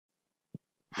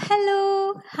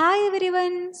Hello, hi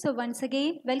everyone. So once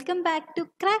again, welcome back to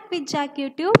Crack with Jack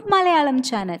YouTube Malayalam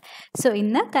channel. So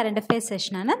ഇന്ന് current affairs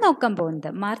session ആണ് നോക്കാൻ പോകുന്നത്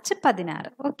March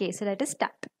 16. Okay, so let us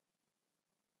start.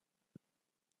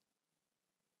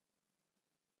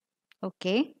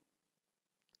 Okay.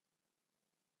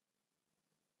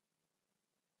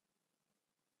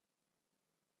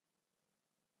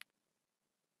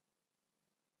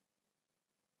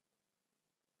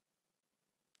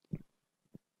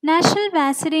 National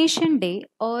vaccination day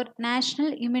or national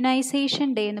immunisation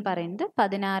day എന്ന് പറയുന്നത്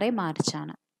 16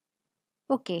 മാർച്ചാണ്.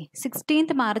 Okay,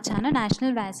 16th മാർച്ചാണ്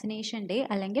national vaccination day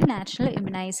അല്ലെങ്കിൽ national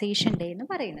immunisation day എന്ന്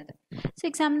പറയുന്നത്. So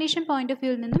examination point of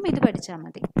വ്യൂവിൽ നിന്നും ഇത് പഠിച്ചാൽ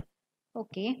മതി.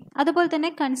 ഓക്കെ, അതുപോലെ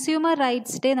തന്നെ കൺസ്യൂമർ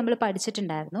റൈറ്റ്സ് ഡേ നമ്മൾ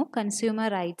പഠിച്ചിട്ടുണ്ടായിരുന്നു. കൺസ്യൂമർ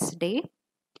റൈറ്റ്സ്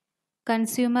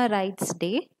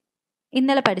ഡേ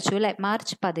ഇന്നലെ പഠിച്ചു അല്ലേ,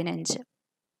 മാർച്ച് 15.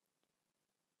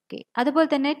 ഓക്കെ, അതുപോലെ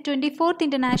തന്നെ 24th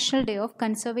international day of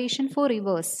conservation four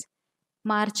reverse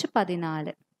March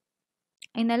 14.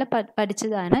 ഇന്നലെ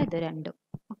പഠിച്ചതാണ് ഇത് രണ്ടും.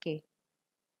 ഓക്കെ,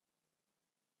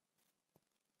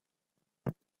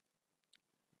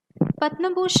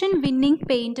 പത്മഭൂഷൺ വിന്നിംഗ്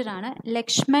പെയിന്റർ ആണ്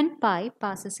ലക്ഷ്മൺ പായ്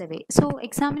passes away. So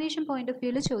examination point of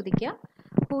വ്യൂവിൽ ചോദിക്കുക,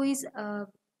 ഹൂ ഈസ്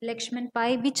ലക്ഷ്മൺ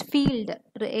പായ്, വിച്ച് ഫീൽഡ്,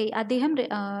 അദ്ദേഹം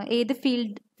ഏത്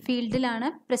ഫീൽഡിലാണ്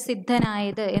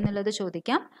പ്രസിദ്ധനായത് എന്നുള്ളത്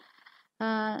ചോദിക്കാം.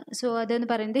 സോ അതെന്ന്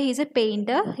പറയുന്നത് he's A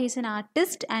painter, he's an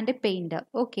artist and A painter.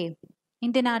 Okay,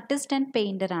 Indian artist and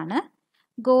painter ആണ്.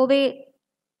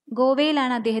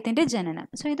 ഗോവയിലാണ് അദ്ദേഹത്തിന്റെ ജനനം.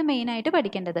 സോ ഇത് മെയിൻ ആയിട്ട്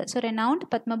പഠിക്കേണ്ടത്. So renowned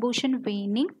Padma Bhushan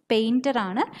winning painter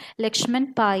ആണ് ലക്ഷ്മൺ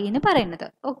പായ് എന്ന് പറയുന്നത്.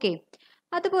 ഓക്കെ,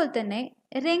 അതുപോലെ തന്നെ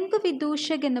രംഗ്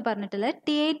വിദൂഷക് എന്ന് പറഞ്ഞിട്ടുള്ള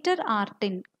തിയേറ്റർ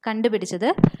ആർട്ടിൻ കണ്ടുപിടിച്ചത്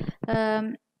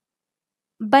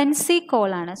ബൻസി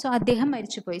കോൾ ആണ്. സോ അദ്ദേഹം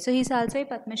മരിച്ചുപോയി. So he's also A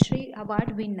Padmashri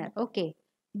award winner. Okay,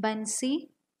 Bansi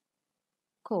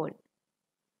call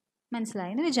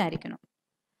മനസ്സിലായെന്ന് വിചാരിക്കുന്നു.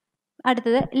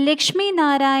 അടുത്തത് ലക്ഷ്മി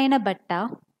നാരായണ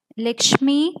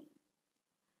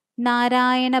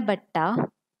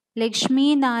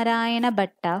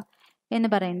ഭട്ട എന്ന്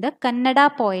പറയുന്നത് Kannada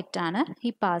പോയറ്റാണ്.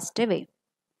 He passed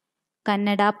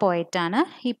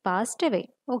away.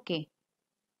 Okay,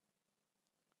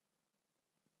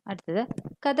 അടുത്തത്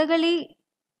കഥകളി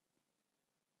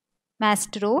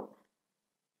മാസ്റ്ററോ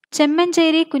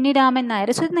ചെമ്മഞ്ചേരി കുഞ്ഞിരാമൻ നായർ.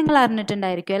 സോ ഇത് നിങ്ങൾ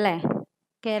അറിഞ്ഞിട്ടുണ്ടായിരിക്കും അല്ലേ,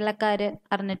 കേരളക്കാർ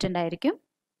അറിഞ്ഞിട്ടുണ്ടായിരിക്കും.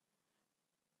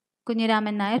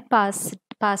 Kunhiraman Nair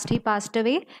passed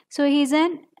away. So he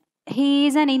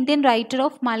is an Indian writer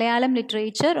of Malayalam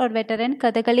literature or veteran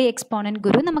Kathakali exponent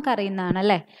ഗുരു, നമുക്കറിയുന്നതാണ്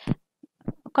അല്ലേ,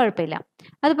 കുഴപ്പമില്ല.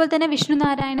 അതുപോലെ തന്നെ വിഷ്ണു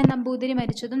നാരായണൻ നമ്പൂതിരി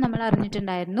മരിച്ചതും നമ്മൾ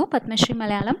അറിഞ്ഞിട്ടുണ്ടായിരുന്നു, പത്മശ്രീ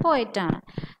മലയാളം പോയറ്റാണ്.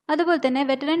 അതുപോലെ തന്നെ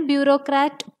veteran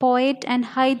bureaucrat, poet and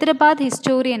Hyderabad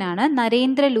historian ആണ്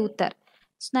നരേന്ദ്ര ലൂത്തർ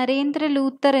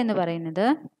എന്ന്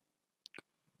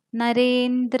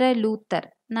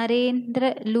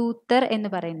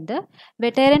പറയുന്നത്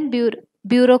വെറ്ററൻ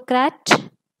ബ്യൂറോക്രാറ്റ്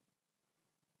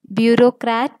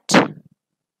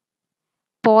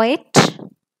പോയറ്റ്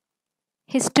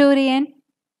ഹിസ്റ്റോറിയൻ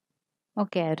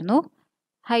ഒക്കെ ആയിരുന്നു.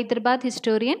 ഹൈദരാബാദ്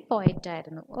ഹിസ്റ്റോറിയൻ പോയറ്റ്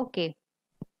ആയിരുന്നു. ഓക്കെ,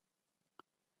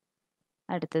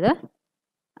 അടുത്തത്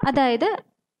അതായത്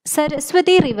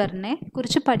സരസ്വതി റിവറിനെ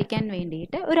കുറിച്ച് പഠിക്കാൻ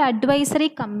വേണ്ടിയിട്ട് ഒരു അഡ്വൈസറി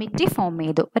കമ്മിറ്റി ഫോം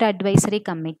ചെയ്തു.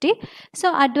 സോ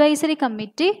അഡ്വൈസറി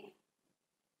കമ്മിറ്റി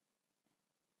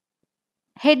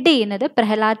ഹെഡ് ചെയ്യുന്നത്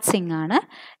പ്രഹ്ലാദ് സിംഗ് ആണ്.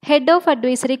 Head of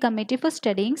advisory committee for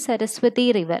studying Saraswati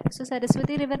river. So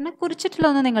Saraswati റിവറിനെ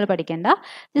കുറിച്ചിട്ടുള്ളതൊന്നും നിങ്ങൾ പഠിക്കേണ്ട,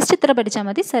 ജസ്റ്റ് ഇത്ര പഠിച്ചാൽ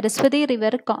മതി. സരസ്വതി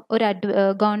റിവർ ഒരു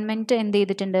ഗവൺമെൻറ് എന്ത്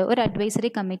ചെയ്തിട്ടുണ്ട്, ഒരു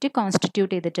അഡ്വൈസറി കമ്മിറ്റി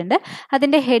കോൺസ്റ്റിറ്റ്യൂട്ട് ചെയ്തിട്ടുണ്ട്.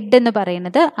 അതിൻ്റെ ഹെഡ് എന്ന്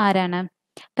പറയുന്നത് ആരാണ്,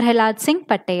 പ്രഹ്ലാദ് സിംഗ്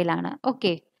പട്ടേലാണ്.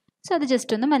 ഓക്കെ, സോ അത്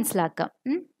ജസ്റ്റ് ഒന്ന് മനസ്സിലാക്കാം.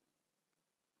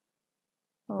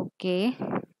 ഓക്കെ,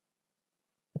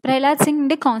 പ്രഹ്ലാദ്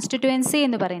സിംഗിന്റെ കോൺസ്റ്റിറ്റ്യുവൻസി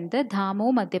എന്ന് പറയുന്നത് ധാമു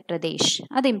മധ്യപ്രദേശ്.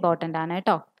 അത് ഇമ്പോർട്ടൻ്റ് ആണ്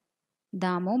കേട്ടോ,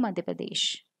 ധാമു മധ്യപ്രദേശ്.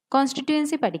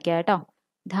 കോൺസ്റ്റിറ്റ്യുവൻസി പഠിക്കുക കേട്ടോ,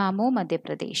 ധാമു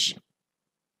മധ്യപ്രദേശ്.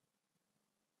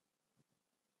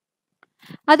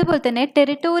 അതുപോലെ തന്നെ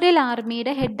ടെറിട്ടോറിയൽ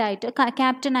ആർമിയുടെ ഹെഡായിട്ട്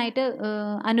ക്യാപ്റ്റനായിട്ട്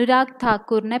അനുരാഗ്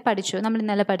താക്കൂറിനെ പഠിച്ചു, നമ്മൾ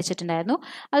ഇന്നലെ പഠിച്ചിട്ടുണ്ടായിരുന്നു.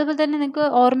 അതുപോലെ തന്നെ നിങ്ങൾക്ക്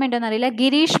ഓർമ്മയുണ്ടോയെന്ന് അറിയില്ല,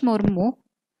 Girish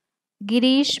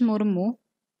Murmu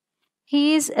he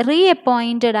is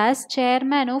reappointed as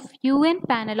chairman of UN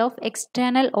panel of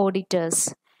external auditors.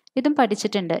 ഇതും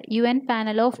പഠിച്ചിട്ടുണ്ട്. UN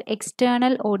panel of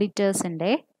external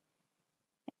auditorsന്റെ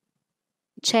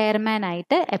chairman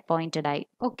ആയിട്ട് അപ്പോയിന്റഡ് ആയി.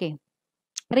 ഓക്കെ,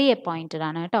 റീഅപ്പോയിന്റഡ്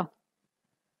ആണ് കേട്ടോ.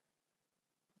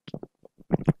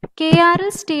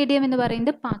 KRL സ്റ്റേഡിയം എന്ന്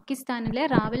പറയുന്നത് പാകിസ്ഥാനിലെ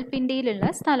റാവൽപിണ്ടിയിലുള്ള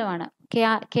സ്ഥലമാണ്.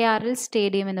 KRL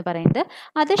സ്റ്റേഡിയം എന്ന് പറയുന്നത്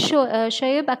അത്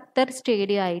ഷൊയബ് അക്തർ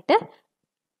സ്റ്റേഡിയം ആയിട്ട്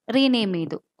റീനെയിം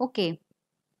ചെയ്തു. Okay,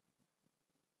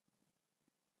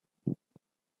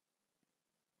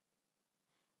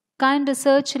 Khan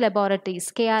Research Laboratories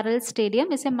KRL Stadium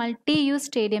is a multi-use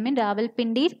stadium in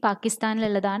Rawalpindi,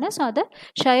 പാകിസ്ഥാനിലുള്ളതാണ്. So അത്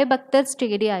ഷൊയബ് അക്തർ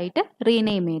സ്റ്റേഡിയം ആയിട്ട്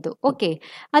റീനെയിം ചെയ്തു. ഓക്കെ,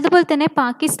 അതുപോലെ തന്നെ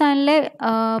പാകിസ്ഥാനിലെ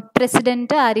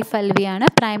president Arif അൽവിയാണ്.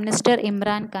 Prime minister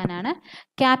Imran ഖാനാണ്.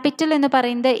 Capital എന്ന്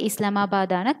പറയുന്നത്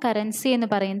ഇസ്ലാമാബാദാണ്. കറൻസി എന്ന്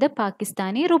പറയുന്നത്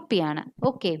പാകിസ്ഥാനി റുപ്പിയാണ്.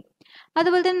 ഓക്കെ,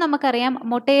 അതുപോലെ തന്നെ നമുക്കറിയാം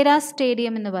മൊട്ടേര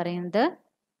സ്റ്റേഡിയം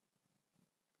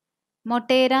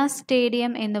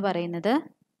എന്ന് പറയുന്നത്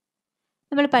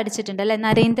നമ്മൾ പഠിച്ചിട്ടുണ്ട് അല്ലെ,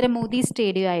 നരേന്ദ്രമോദി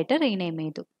സ്റ്റേഡിയം ആയിട്ട് റീനെയിം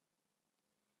ചെയ്തു.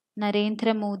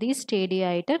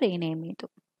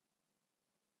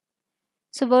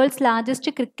 So world's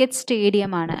largest cricket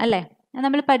stadium ആണ് അല്ലേ,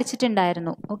 നമ്മൾ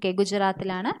പഠിച്ചിട്ടുണ്ടായിരുന്നു. ഓക്കെ,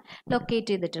 ഗുജറാത്തിലാണ് ലൊക്കേറ്റ്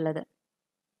ചെയ്തിട്ടുള്ളത്.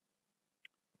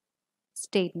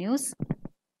 State news.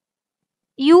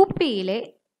 യു പിയിലെ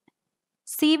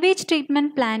സീവേജ്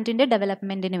ട്രീറ്റ്മെൻറ്റ് പ്ലാന്റിൻ്റെ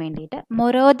ഡെവലപ്മെൻറ്റിന് വേണ്ടിയിട്ട്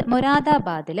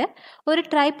മൊറാദാബാദിൽ ഒരു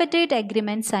ട്രൈപ്പറ്റേറ്റ്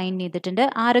അഗ്രിമെൻറ്റ് സൈൻ ചെയ്തിട്ടുണ്ട്.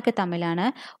 ആരൊക്കെ തമ്മിലാണ്?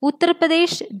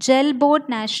 Uttar Pradesh Jal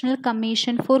board national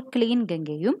commission for clean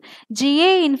ഗംഗയും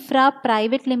GA infra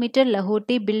private limited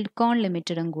Lahoti Buildcon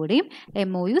ലിമിറ്റഡും കൂടിയും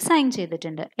MOU സൈൻ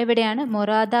ചെയ്തിട്ടുണ്ട്. എവിടെയാണ്?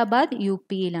 മൊറാദാബാദ്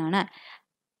UPയിലാണ്.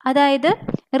 അതായത്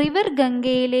റിവർ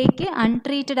ഗംഗയിലേക്ക്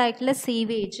അൺട്രീറ്റഡ് ആയിട്ടുള്ള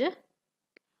സീവേജ്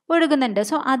ഒഴുകുന്നുണ്ട്.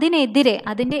 സോ അതിനെതിരെ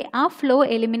അതിൻ്റെ ആ ഫ്ലോ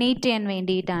എലിമിനേറ്റ് ചെയ്യാൻ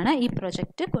വേണ്ടിയിട്ടാണ് ഈ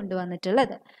പ്രൊജക്റ്റ്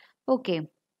കൊണ്ടുവന്നിട്ടുള്ളത്. ഓക്കെ,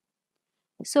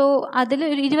 സോ അതിൽ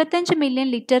ഒരു 25 million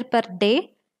litre per day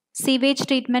sewage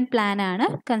treatment പ്ലാനാണ്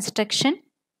കൺസ്ട്രക്ഷൻ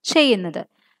ചെയ്യുന്നത്.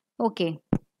 Okay,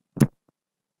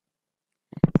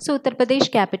 so Uttar Pradesh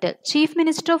capital. Chief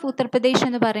minister of Uttar Pradesh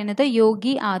എന്ന് പറയുന്നത്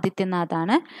യോഗി ആദിത്യനാഥ്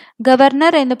ആണ്.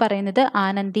 ഗവർണർ എന്ന് പറയുന്നത്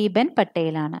ആനന്ദിബെൻ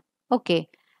പട്ടേലാണ്. ഓക്കെ,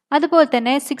 അതുപോലെ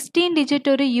തന്നെ 16 ഡിജിറ്റ്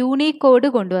ഒരു യൂണീക് കോഡ്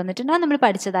കൊണ്ടുവന്നിട്ടുണ്ട്. അത് നമ്മൾ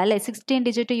പഠിച്ചതാ അല്ലേ. 16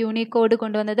 ഡിജിറ്റ് യൂണീക് കോഡ്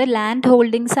കൊണ്ടുവന്നത് ലാൻഡ്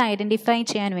ഹോൾഡിങ്സ് ഐഡൻറ്റിഫൈ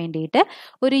ചെയ്യാൻ വേണ്ടിയിട്ട്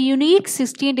ഒരു യുണീക്ക്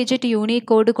 16 ഡിജിറ്റ് യൂണീക്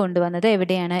കോഡ് കൊണ്ടുവന്നത്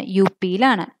എവിടെയാണ്?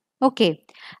 UPയിലാണ്. ഓക്കെ,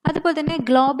 അതുപോലെ തന്നെ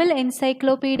ഗ്ലോബൽ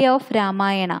എൻസൈക്ലോപീഡിയ ഓഫ്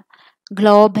രാമായണ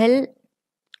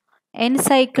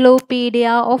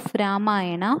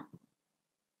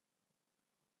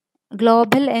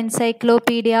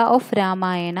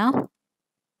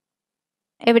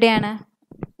എവിടെയാണ്?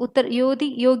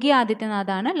 യോഗി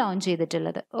ആദിത്യനാഥാണ് ലോഞ്ച്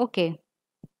ചെയ്തിട്ടുള്ളത്. ഓക്കെ,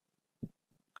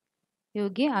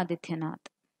 യോഗി ആദിത്യനാഥ്.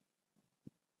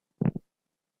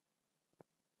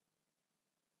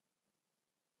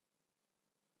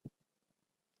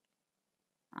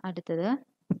 അടുത്തത്,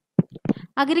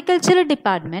 അഗ്രികൾച്ചറൽ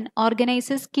ഡിപ്പാർട്ട്മെന്റ്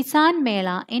ഓർഗനൈസസ് കിസാൻ മേള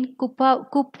in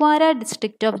Kupwara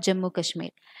district of Jammu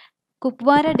Kashmir.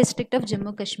 Kupwara district of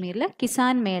Jammu കാശ്മീരിൽ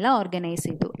കിസാൻ മേള ഓർഗനൈസ്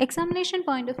ചെയ്തു. എക്സാമിനേഷൻ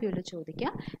പോയിന്റ് ഓഫ് വ്യൂവിൽ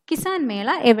ചോദിക്കാം, കിസാൻ മേള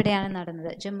എവിടെയാണ്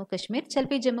നടന്നത്? ജമ്മു കാശ്മീർ.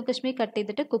 ചിലപ്പോൾ ഈ ജമ്മു കാശ്മീർ കട്ട്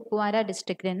ചെയ്തിട്ട് കുപ്വാര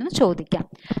ഡിസ്ട്രിക്റ്റിൽ നിന്നും ചോദിക്കാം.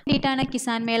 വേണ്ടിയിട്ടാണ്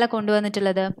കിസാൻ മേള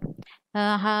കൊണ്ടുവന്നിട്ടുള്ളത്.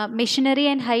 Machinery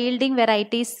and high yielding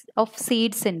varieties of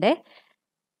സീഡ്സിൻ്റെ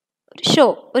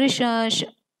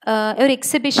ഒരു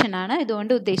എക്സിബിഷനാണ്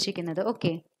ഇതുകൊണ്ട് ഉദ്ദേശിക്കുന്നത്.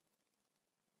 ഓക്കെ,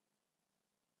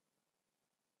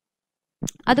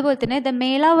 അതുപോലെ തന്നെ ദ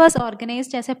മേള was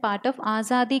organised as A part of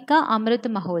Azadi കാ അമൃത്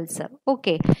മഹോത്സവ്.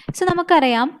 ഓക്കെ, സോ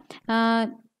നമുക്കറിയാം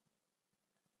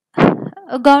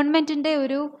ഗവൺമെൻറ്റിൻ്റെ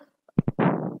ഒരു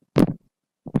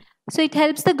it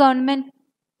helps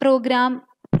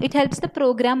the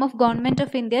program of Government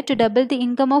of India to double the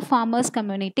income of farmers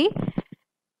community.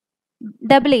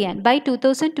 Double ചെയ്യാൻ ബൈ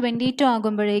 2022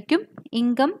 ആകുമ്പോഴേക്കും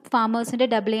ഇൻകം ഫാമേഴ്സിൻ്റെ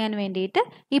ഡബിൾ ചെയ്യാൻ വേണ്ടിയിട്ട്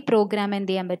ഈ പ്രോഗ്രാം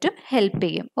എന്ത് ചെയ്യാൻ പറ്റും? ഹെൽപ്പ്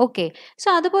ചെയ്യും. ഓക്കെ, സോ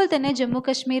അതുപോലെ തന്നെ ജമ്മു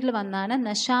കാശ്മീരിൽ വന്നാണ്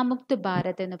നശാമുക്ത്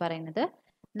ഭാരത് എന്ന് പറയുന്നത്.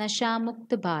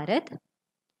 നശാമുക്ത്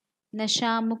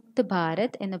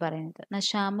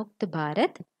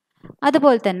ഭാരത്.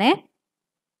 അതുപോലെ തന്നെ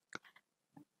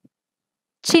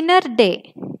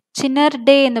ചിനർ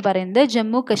ഡേ എന്ന് പറയുന്നത്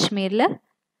ജമ്മു കാശ്മീരിൽ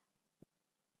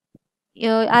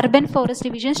urban forest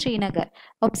division Srinagar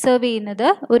observe ചെയ്യുന്നത്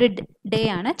ഒരു ഡേ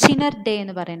ആണ്, ചിനർ ഡേ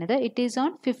എന്ന് പറയുന്നത്. It is on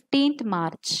 15th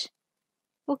March.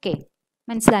 Okay,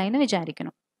 മനസ്സിലായെന്ന്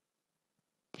വിചാരിക്കണം.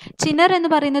 ചിനർ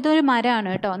എന്ന് പറയുന്നത് ഒരു മരമാണ്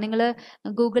കേട്ടോ. നിങ്ങൾ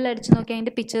ഗൂഗിൾ അടിച്ച് നോക്കി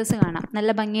അതിൻ്റെ പിക്ചേഴ്സ് കാണാം.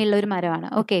 നല്ല ഭംഗിയുള്ള ഒരു മരമാണ്.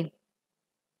 Okay,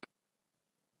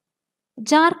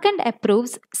 Jharkhand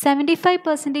approves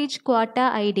 75% quota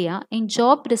idea in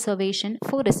job reservation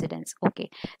for residents. Okay,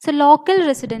 so local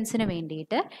residents-ന്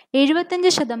വേണ്ടിയിട്ട്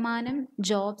 75%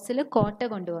 ജോബ്സിൽ കോട്ട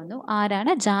കൊണ്ടുവന്നു.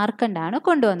 ആരാണ്? ജാർഖണ്ഡ് ആണ്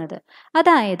കൊണ്ടുവന്നത്.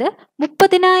 അതായത്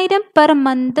 30,000 പെർ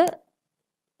മന്ത്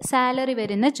സാലറി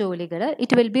വരുന്ന ജോലികൾ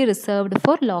it will be reserved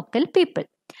for local people.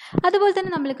 അതുപോലെ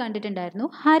തന്നെ നമ്മൾ കണ്ടിട്ടുണ്ടായിരുന്നു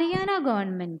ഹരിയാന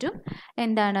ഗവൺമെൻറ്റും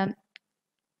എന്താണ്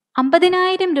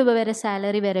 50,000 രൂപ വരെ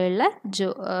സാലറി വരെയുള്ള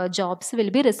jobs will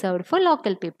be reserved for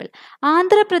local people.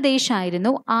 Andhra Pradesh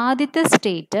ആയിരുന്നു ആദ്യത്തെ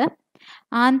സ്റ്റേറ്റ്.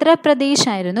 ആന്ധ്രാപ്രദേശ്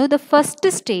ആയിരുന്നു the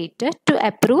first state to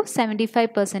approve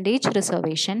 75%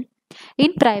 reservation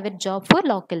in private job for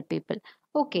local people.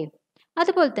 Okay,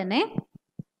 അതുപോലെ തന്നെ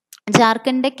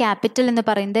ജാർഖണ്ഡിൻ്റെ ക്യാപിറ്റൽ എന്ന്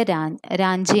പറയുന്നത്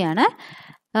രാഞ്ചിയാണ്.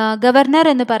 ഗവർണർ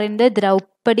എന്ന് പറയുന്നത്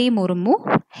ദ്രൗപദി മുർമു.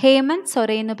 ഹേമന്ത്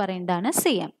സൊറേൻ എന്ന് പറയുന്നതാണ്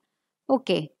CM.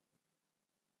 ഓക്കെ.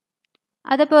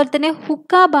 അതുപോലെ തന്നെ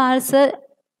ഹുക്ക ബാർസ്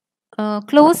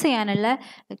ക്ലോസ് ചെയ്യാനുള്ള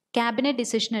ക്യാബിനറ്റ്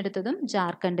ഡിസിഷൻ എടുത്തതും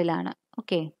ജാർഖണ്ഡിലാണ്.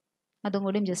 ഓക്കെ, അതും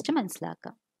കൂടി ജസ്റ്റ്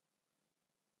മനസ്സിലാക്കാം.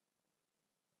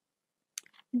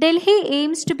 Delhi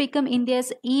aims to become India's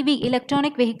EV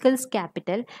electronic vehicles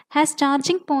capital, has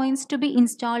charging points to be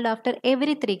installed after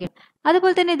every 3 km.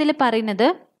 അതുപോലെ തന്നെ ഇതിൽ പറയുന്നത്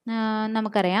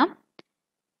നമുക്കറിയാം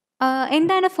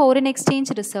എന്താണ് foreign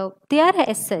exchange reserve. They are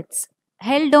assets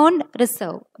held on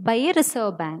reserve by a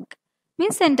reserve bank,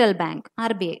 means central bank,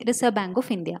 RBI, Reserve Bank of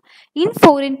India, in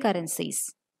foreign currencies,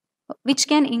 which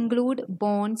can include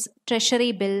bonds, treasury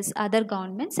bills, other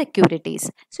government securities.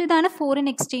 So ഇതാണ് foreign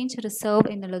exchange reserve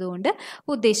എന്നുള്ളതുകൊണ്ട്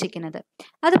ഉദ്ദേശിക്കുന്നത്.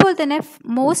 അതുപോലെ തന്നെ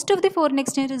most of the foreign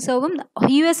exchange റിസർവും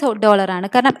US ഡോളറാണ്.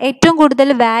 കാരണം ഏറ്റവും കൂടുതൽ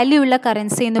value ഉള്ള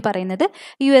കറൻസി എന്ന് പറയുന്നത്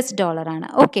US ഡോളറാണ്.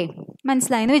 ഓക്കെ,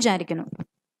 മനസ്സിലായെന്ന് വിചാരിക്കുന്നു.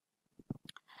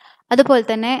 അതുപോലെ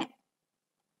തന്നെ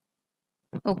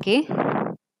ഓക്കെ,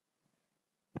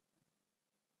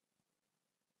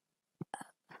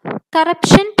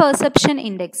 കറപ്ഷൻ പെർസെപ്ഷൻ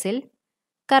ഇൻഡെക്സിൽ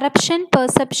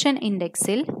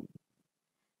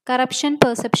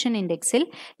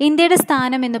ഇന്ത്യയുടെ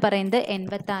സ്ഥാനം എന്ന് പറയുന്നത്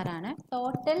 86.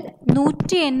 ടോട്ടൽ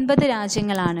 180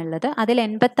 രാജ്യങ്ങളാണുള്ളത്. അതിൽ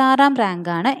 86ാം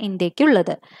റാങ്കാണ്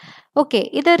ഇന്ത്യക്കുള്ളത്. ഓക്കെ,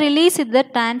 ഇത് റിലീസ് ചെയ്തത്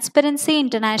ട്രാൻസ്പെറൻസി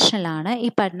ഇന്റർനാഷണൽ ആണ്. ഈ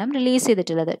പഠനം റിലീസ്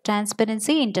ചെയ്തിട്ടുള്ളത്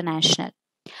ട്രാൻസ്പെറൻസി ഇന്റർനാഷണൽ.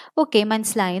 ഓക്കെ,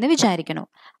 മനസ്സിലായി എന്ന് വിചാരിക്കുന്നു.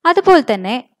 അതുപോലെ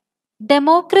തന്നെ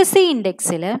ഡെമോക്രസി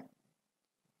ഇൻഡെക്സിൽ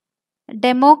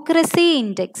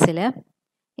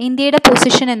ഇന്ത്യയുടെ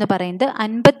പൊസിഷൻ എന്ന് പറയുന്നത്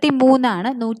 53ആണ്.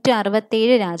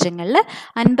 167 രാജ്യങ്ങളിൽ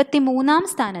 53ാം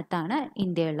സ്ഥാനത്താണ്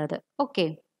ഇന്ത്യ ഉള്ളത്. Okay,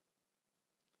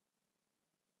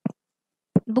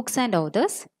 books and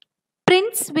authors.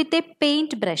 Prince with a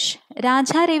paint brush,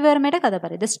 Raja രവിവർമ്മയുടെ കഥ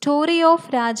പറയും. The story of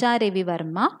Raja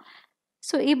Ravi Varma.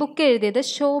 So ഈ ബുക്ക് എഴുതിയത്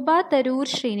ശോഭ തരൂർ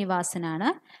ശ്രീനിവാസനാണ്.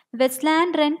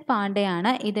 വെസ്ലാൻഡ് റെൻ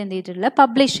പാണ്ഡെയാണ് ഇത് എന്ത് ചെയ്തിട്ടുള്ളത്,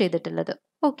 പബ്ലിഷ് ചെയ്തിട്ടുള്ളത്.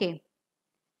 ഓക്കെ,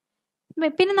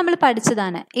 പിന്നെ നമ്മൾ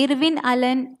പഠിച്ചതാണ് ഇർവിൻ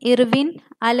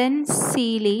അലൻ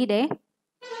സീലിയുടെ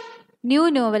ന്യൂ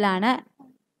നോവലാണ്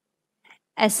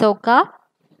അസോക്ക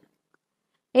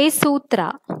എ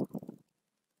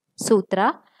സൂത്ര.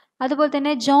 അതുപോലെ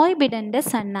തന്നെ ജോയ് ബിഡന്റെ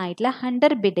സണ്ണായിട്ടുള്ള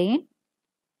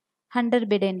ഹണ്ടർ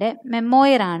ബിഡന്റെ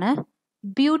മെമ്മോയറാണ്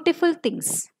ബ്യൂട്ടിഫുൾ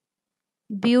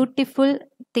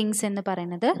തിങ്സ് എന്ന്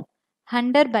പറയുന്നത്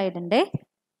ഹണ്ടർ ബൈഡന്റെ,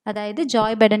 അതായത്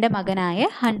ജോയ് ബൈഡന്റെ മകനായ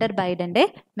ഹണ്ടർ ബൈഡന്റെ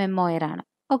മെമ്മോയറാണ്.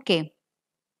 ഓക്കെ,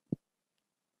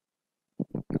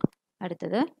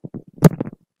 അടുത്തത്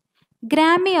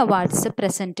ഗ്രാമി അവാർഡ്സ്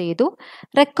പ്രസന്റ് ചെയ്തു.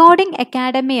 റെക്കോർഡിംഗ്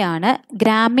അക്കാഡമിയാണ്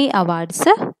ഗ്രാമി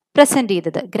അവാർഡ്സ് പ്രസന്റ്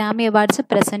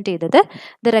ചെയ്തത്.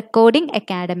 The recording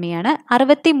അക്കാഡമിയാണ്.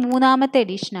 63ാമത്തെ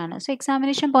എഡിഷനാണ്. So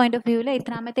examination point of വ്യൂവിൽ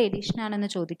എത്രാമത്തെ എഡിഷൻ ആണെന്ന്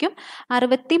ചോദിക്കും.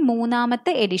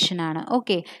 63ാമത്തെ എഡിഷനാണ്.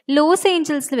 ഓക്കെ, ലോസ്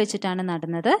ഏഞ്ചൽസിൽ വെച്ചിട്ടാണ്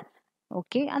നടന്നത്.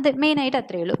 ഓക്കെ, അത് മെയിനായിട്ട്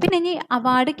അത്രയേ ഉള്ളൂ. പിന്നെ ഇനി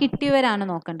അവാർഡ് കിട്ടിയവരാണ്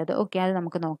നോക്കേണ്ടത്. ഓക്കെ, അത്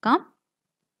നമുക്ക് നോക്കാം.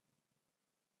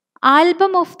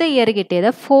 ആൽബം ഓഫ് ദ ഇയർ കിട്ടിയത്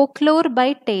folklore by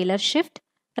Taylor Swift.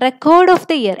 Record of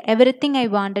the year everything I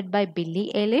wanted by Billy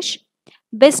Eilish.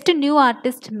 Best new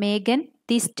artist Megan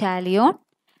the സ്റ്റാലിയോൺ.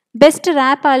 Best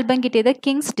rap album കിട്ടിയത്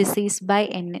Kings disease by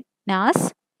Naz.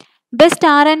 Best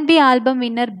R&B album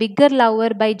winner bigger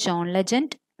lover by John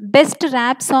legend. Best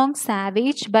rap song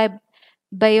savage by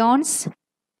ബയോൺസ്.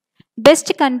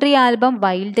 Best country album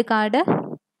wild card.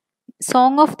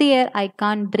 Song of the year I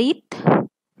can breath.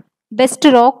 Best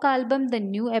rock album the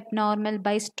new abnormal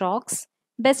by strokes.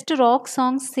 Best rock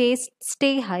song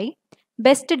stay high.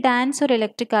 Best dance or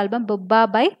electric album ബുബ്ബ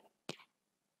by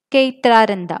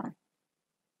കെയ്ത്രാരന്ദ.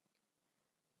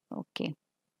 Okay,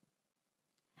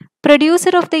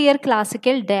 producer of the year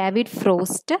classical David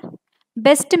frost.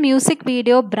 Best music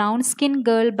video brown skin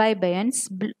girl by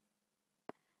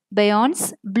ബയോൺസ്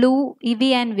blue EV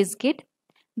and വിസ്കിഡ്.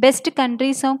 Best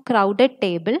country song crowded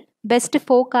table. Best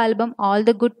folk album all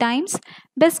the good times.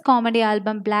 Best comedy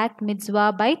album black മിറ്റ്സ്വ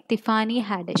by തിഫാനി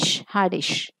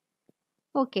Haddish.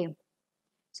 Okay,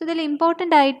 so ഇതിൽ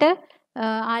important ആയിട്ട്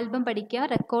album പഠിക്കുക,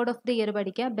 record of the year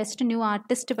പഠിക്കുക, best new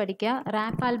artist പഠിക്കുക,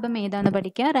 rap album ഏതാണെന്ന്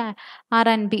പഠിക്കുക,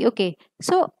 R&B. Okay,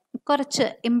 so കുറച്ച്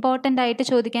important ആയിട്ട്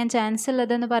ചോദിക്കാൻ ചാൻസ്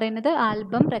ഉള്ളതെന്ന് പറയുന്നത്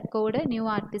album, record, new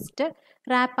artist,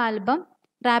 rap album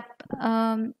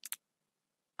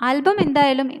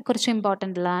എന്തായാലും കുറച്ച്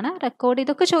ഇമ്പോർട്ടൻ്റ് ഉള്ളതാണ്. റെക്കോർഡ്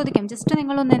ഇതൊക്കെ ചോദിക്കും. ജസ്റ്റ്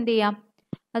നിങ്ങളൊന്ന് എന്ത് ചെയ്യാം,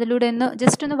 അതിലൂടെ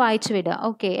ജസ്റ്റ് ഒന്ന് വായിച്ചു വിടുക.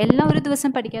 ഓക്കെ, എല്ലാം ഒരു ദിവസം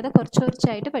പഠിക്കാതെ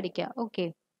കുറച്ചായിട്ട് പഠിക്കുക. Okay,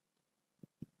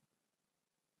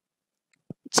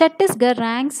 Chhattisgarh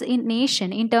ranks in nation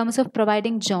in terms of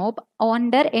providing job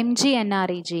under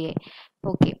MGNREGA.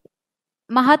 Okay,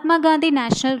 Mahatma Gandhi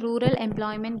national rural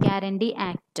employment guarantee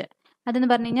act അതെന്ന്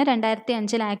പറഞ്ഞു കഴിഞ്ഞാൽ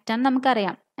 2005 ആക്ടാണ്,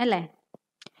 നമുക്കറിയാം അല്ലേ.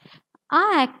 ആ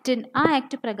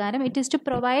ആക്ട് പ്രകാരം ഇറ്റ് ഈസ് ടു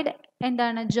പ്രൊവൈഡ്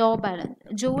എന്താണ്, ജോബാണ്,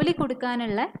 ജോലി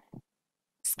കൊടുക്കാനുള്ള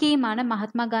സ്കീമാണ്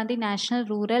Mahatma Gandhi national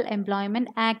rural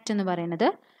employment act എന്ന് പറയുന്നത്.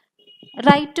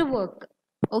 Right to work.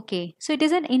 Okay, so it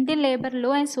is an Indian labor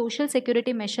law and social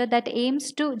security measure that aims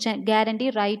to guarantee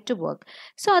right to work.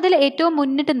 So അതിൽ ഏറ്റവും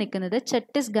മുന്നിട്ട് നിൽക്കുന്നത്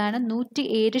ഛത്തീസ്ഗഡ്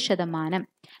 107%,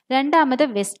 രണ്ടാമത്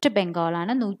വെസ്റ്റ്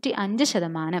ബംഗാളാണ്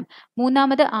 105%,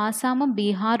 മൂന്നാമത് ആസാമും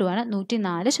ബീഹാറുമാണ്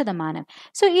 104%.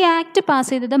 സോ ഈ ആക്ട്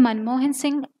പാസ് ചെയ്തത് മൻമോഹൻ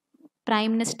സിംഗ് പ്രൈം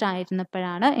മിനിസ്റ്റർ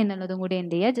ആയിരുന്നപ്പോഴാണ് എന്നുള്ളതും കൂടി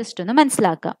എന്ത് ചെയ്യുക, ജസ്റ്റ് ഒന്ന്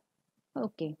മനസ്സിലാക്കുക.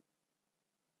 Okay.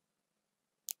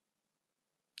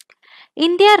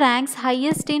 India ranks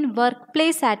highest in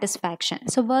workplace satisfaction.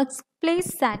 So workplace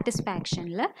satisfaction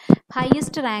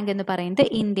highest rank എന്ന് പറയുന്നത്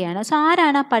ഇന്ത്യയാണ്. സോ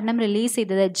ആരാണ് ആ പഠനം റിലീസ്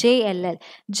ചെയ്തത്? JLL,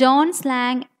 ജോൺ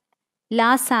സ്ലാങ്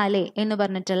ലാസാലെ എന്ന്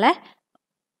പറഞ്ഞിട്ടുള്ള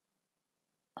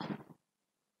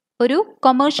ഒരു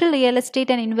commercial real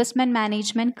estate and investment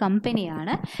management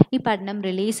കമ്പനിയാണ് ഈ പഠനം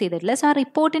റിലീസ് ചെയ്തിട്ടുള്ളത്. സോ ആ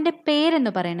റിപ്പോർട്ടിന്റെ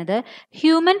പേരെന്ന് പറയുന്നത്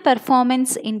ഹ്യൂമൻ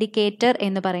പെർഫോമൻസ് ഇൻഡിക്കേറ്റർ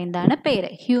എന്ന് പറയുന്നതാണ് പേര്,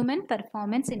 ഹ്യൂമൻ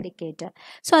പെർഫോമൻസ് ഇൻഡിക്കേറ്റർ.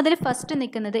 സോ അതിൽ ഫസ്റ്റ്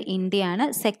നിൽക്കുന്നത് ഇന്ത്യയാണ്,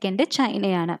 സെക്കൻഡ്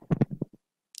ചൈനയാണ്.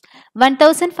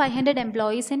 1500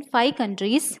 employees in 5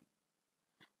 countries,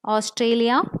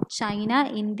 Australia, China,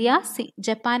 India,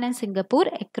 Japan and Singapore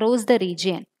across the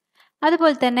region.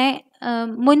 അതുപോലെ തന്നെ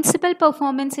മുനിസിപ്പൽ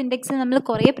പെർഫോമൻസ് ഇൻഡെക്സിൽ നമ്മൾ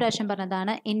കുറേ പ്രാവശ്യം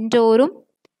പറഞ്ഞതാണ്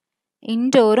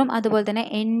ഇൻഡോറും അതുപോലെ തന്നെ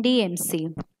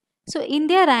NDMCയും. So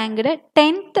India ranked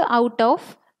 10th out of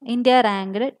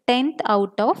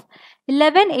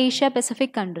 11 Asia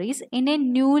Pacific countries in a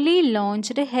newly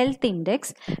launched health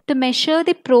index to measure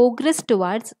the progress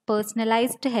towards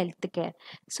personalized health care.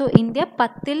 So India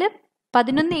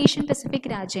 11 Asian Pacific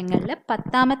രാജ്യങ്ങളിൽ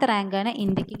 10ാമത്തെ റാങ്കാണ്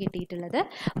ഇന്ത്യക്ക് കിട്ടിയിട്ടുള്ളത്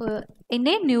in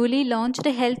A newly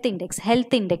launched health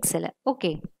ഇൻഡെക്സിൽ.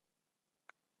 Okay,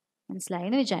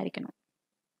 മനസ്സിലായെന്ന് വിചാരിക്കണം.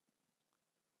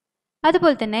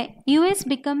 അതുപോലെ തന്നെ US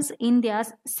becomes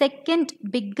India's second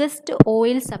biggest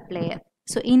oil supplier.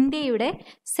 So ഇന്ത്യയുടെ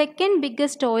second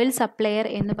biggest oil supplier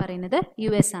എന്ന് പറയുന്നത്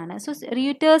US ആണ്. സോ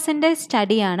റീറ്റേഴ്സിൻ്റെ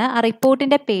സ്റ്റഡിയാണ്. ആ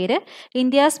റിപ്പോർട്ടിൻ്റെ പേര്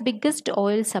ഇന്ത്യാസ് ബിഗ്ഗസ്റ്റ്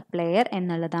ഓയിൽ സപ്ലയർ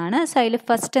എന്നുള്ളതാണ്. സോ അതിൽ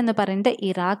ഫസ്റ്റ് എന്ന് പറയുന്നത്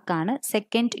ഇറാഖ് ആണ്,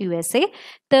 സെക്കൻഡ് USA,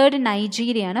 തേർഡ്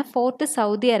നൈജീരിയ ആണ്, fourth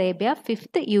Saudi Arabia,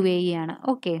 fifth UAE ആണ്.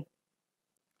 ഓക്കെ.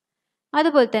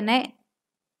 അതുപോലെ തന്നെ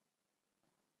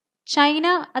ചൈന,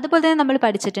 അതുപോലെ തന്നെ നമ്മൾ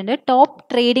പഠിച്ചിട്ടുണ്ട് ടോപ്പ്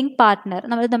ട്രേഡിംഗ് പാർട്ട്ണർ,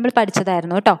 നമ്മൾ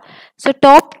പഠിച്ചതായിരുന്നു കേട്ടോ. സോ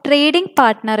ടോപ്പ് ട്രേഡിംഗ്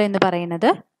പാർട്ട്ണർ എന്ന്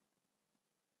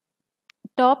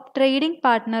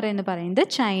പറയുന്നത്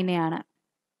ചൈനയാണ്.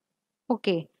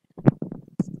 ഓക്കെ.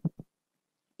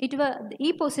 ഈ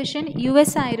പൊസിഷൻ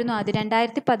US ആയിരുന്നു ആദ്യം.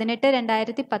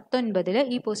 2018-2019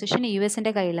 ഈ പൊസിഷൻ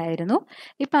US-ന്റെ കയ്യിലായിരുന്നു.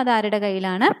 ഇപ്പം അത് ആരുടെ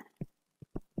കയ്യിലാണ്?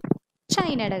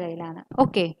 ചൈനയുടെ കയ്യിലാണ്.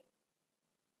 ഓക്കെ,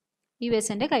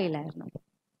 US-ന്റെ കയ്യിലായിരുന്നു.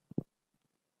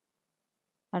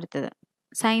 അടുത്തത്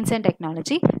science and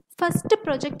technology. First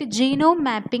project genome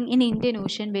mapping in Indian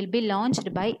ocean will be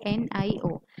launched by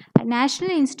NIO,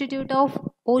 national institute of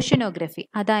oceanography.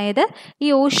 അതായത് ഈ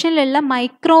ഓഷ്യനിലുള്ള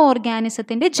മൈക്രോ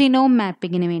ഓർഗാനിസത്തിൻ്റെ ജിനോം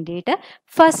മാപ്പിങ്ങിന് വേണ്ടിയിട്ട്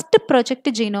ഫസ്റ്റ്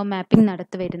പ്രൊജക്ട് ജീനോം മാപ്പിംഗ്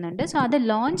നടത്തി വരുന്നുണ്ട്. സോ അത്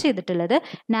ലോഞ്ച് ചെയ്തിട്ടുള്ളത്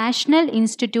നാഷണൽ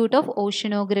ഇൻസ്റ്റിറ്റ്യൂട്ട് ഓഫ്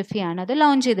ഓഷ്യനോഗ്രഫിയാണ് അത്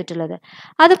launch ചെയ്തിട്ടുള്ളത്.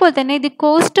 അതുപോലെ തന്നെ ദി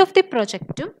കോസ്റ്റ് ഓഫ് ദി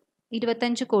പ്രൊജക്റ്റും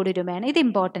 25 കോടി രൂപയാണ്. ഇത്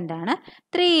ഇമ്പോർട്ടൻ്റ് ആണ്.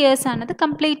 3 years ആണ് അത്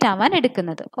കംപ്ലീറ്റ് ആവാൻ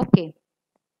എടുക്കുന്നത്. ഓക്കെ.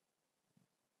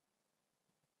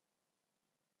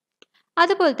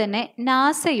 അതുപോലെ തന്നെ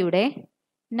നാസയുടെ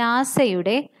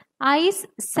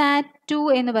ISAT-2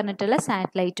 എന്ന് പറഞ്ഞിട്ടുള്ള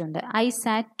സാറ്റലൈറ്റ് ഉണ്ട്.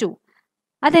 ISAT-2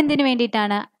 അതെന്തിനു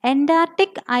വേണ്ടിയിട്ടാണ്?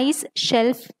 അന്റാർട്ടിക് ഐസ്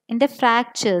ഷെൽഫിൻ്റെ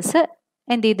ഫ്രാക്ചേഴ്സ്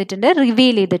എന്ത് ചെയ്തിട്ടുണ്ട്?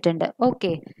 റിവീൽ ചെയ്തിട്ടുണ്ട്.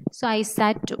 Okay. So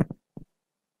ISAT-2.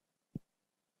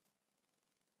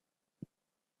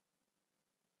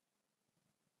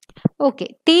 Okay.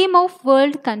 Theme of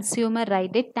world consumer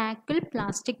right tackle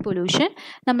plastic pollution.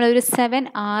 നമ്മളൊരു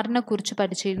 7R കുറിച്ച്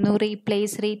പഠിച്ചിരുന്നു.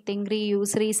 Replace, rethink,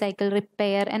 reuse, recycle,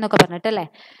 repair എന്നൊക്കെ പറഞ്ഞിട്ടല്ലേ.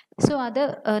 സോ അത്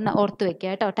ഓർത്ത്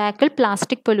വെക്കുക കേട്ടോ. ടാക്കിൾ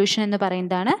പ്ലാസ്റ്റിക് പൊല്യൂഷൻ എന്ന്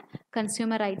പറയുന്നതാണ്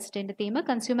consumer rights ഡേൻ്റെ theme.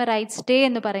 Consumer rights day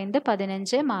എന്ന് പറയുന്നത്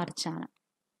 15 മാർച്ചാണ്.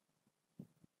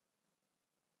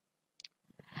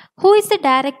 Who is the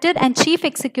Director and Chief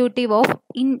Executive of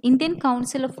Indian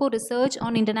Council for Research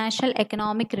on International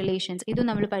Economic Relations? ഇത്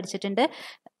നമ്മൾ പഠിച്ചിട്ടുണ്ട്.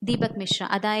 ദീപക് മിശ്ര.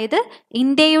 അതായത്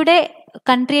ഇന്ത്യയുടെ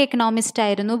കൺട്രി എക്കണോമിസ്റ്റ്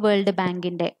ആയിരുന്നു വേൾഡ്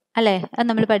ബാങ്കിൻ്റെ, അല്ലേ? അത്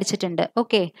നമ്മൾ പഠിച്ചിട്ടുണ്ട്.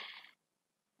 ഓക്കെ.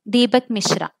 ദീപക്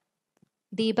മിശ്ര.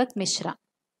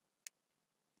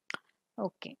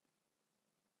 ഓക്കെ.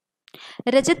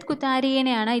 രജത്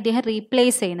കുതാരിയെയാണ് ഇദ്ദേഹം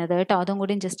റീപ്ലേസ് ചെയ്യുന്നത് കേട്ടോ. അതും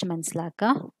കൂടി ജസ്റ്റ്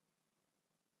മനസ്സിലാക്കുക.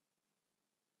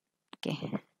 ഓക്കെ.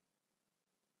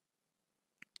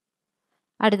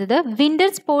 അടുത്തത് winter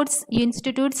sports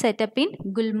institute setup in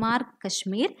Gulmarg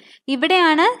Kashmir.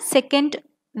 ഇവിടെയാണ് second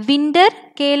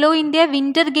Khelo India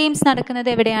winter games നടക്കുന്നത്.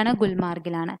 എവിടെയാണ്?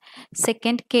 ഗുൽമാർഗിലാണ്.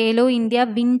 Second Khelo India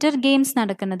winter games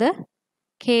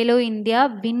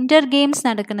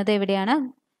നടക്കുന്നത് എവിടെയാണ്?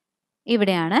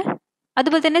 ഇവിടെയാണ്.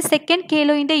 അതുപോലെ തന്നെ second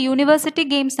Khelo India university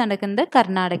games നടക്കുന്നത്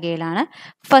കർണാടകയിലാണ്.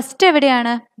 ഫസ്റ്റ്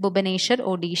എവിടെയാണ്? ഭുവനേശ്വർ,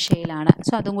 ഒഡീഷയിലാണ്.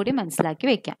 സോ അതും കൂടി മനസ്സിലാക്കി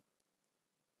വെക്കാം.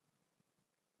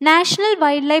 National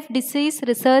wild life disease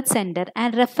research centre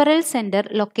and referral centre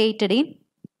located in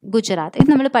Gujarat. ഇത്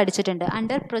നമ്മൾ പഠിച്ചിട്ടുണ്ട്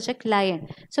under project lion.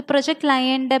 So project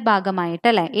ലയണിന്റെ ഭാഗമായിട്ട്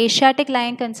അല്ലേ, ഏഷ്യാറ്റിക്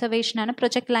ലയൺ കൺസർവേഷൻ ആണ്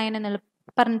പ്രൊജക്ട് ലയൺ എന്നുള്ള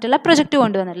പറഞ്ഞിട്ടുള്ള പ്രൊജക്ട്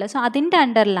കൊണ്ടുവന്നിട്ടുള്ളത്. സോ അതിൻ്റെ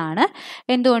അണ്ടറിലാണ്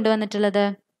എന്ത് കൊണ്ടുവന്നിട്ടുള്ളത്?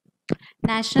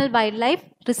 National wild life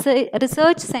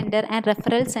research centre and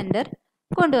referral centre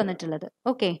കൊണ്ടുവന്നിട്ടുള്ളത്.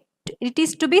 Okay, it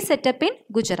is to B setup in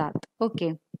Gujarat. Okay.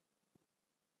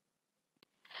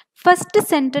 First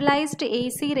centralised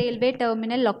AC railway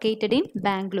terminal located in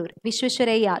Bangalore.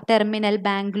 Visvesvaraya terminal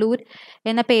Bangalore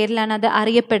എന്ന പേരിലാണ് അത്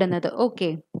അറിയപ്പെടുന്നത്. Okay.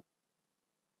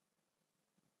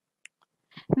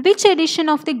 Which edition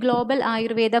of the global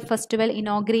Ayurveda festival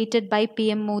inaugurated by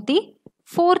PM Modi?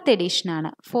 Fourth edition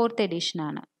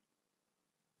ആണ്.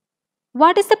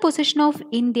 What is the position of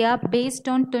India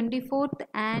based on 24th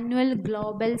annual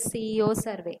global CEO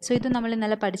survey? So ഇത് നമ്മൾ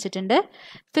ഇന്നലെ പഠിച്ചിട്ടുണ്ട്.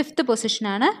 5th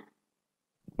പൊസിഷനാണ്.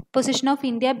 Position of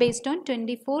India based on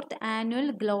 24th annual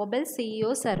global CEO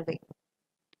survey.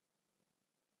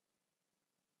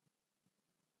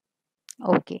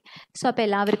 Okay. So അപ്പോൾ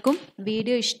എല്ലാവർക്കും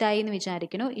video ഇഷ്ടമായി എന്ന്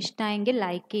വിചാരിക്കുന്നു. ഇഷ്ടമായെങ്കിൽ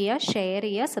ലൈക്ക് ചെയ്യുക, ഷെയർ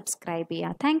ചെയ്യുക, സബ്സ്ക്രൈബ്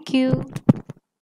ചെയ്യുക. Thank you.